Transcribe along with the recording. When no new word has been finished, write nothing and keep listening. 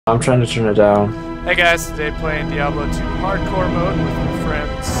I'm trying to turn it down. Hey guys, today playing Diablo 2 hardcore mode with my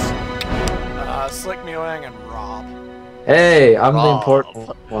friends Slick Meowang and Rob. Hey, I'm the important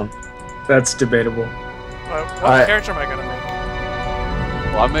one. That's debatable. What character am I gonna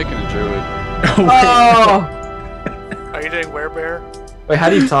make? Well, I'm making a druid. Oh! Are you doing werebear? Wait, how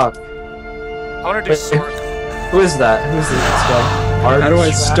do you talk? I wanna do Sork. Who is that? Who's this guy? How do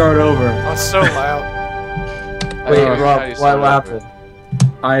I start over? Oh, it's so loud. Wait, Rob, what happened?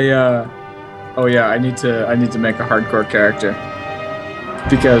 Oh yeah, I need to make a hardcore character.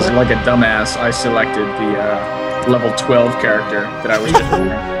 Because like a dumbass, I selected the level 12 character that I was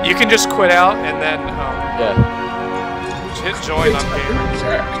doing. You can just quit out and then just hit join on game.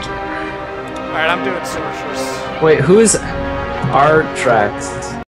 Alright, I'm doing sorceress. Wait, who is Artrax?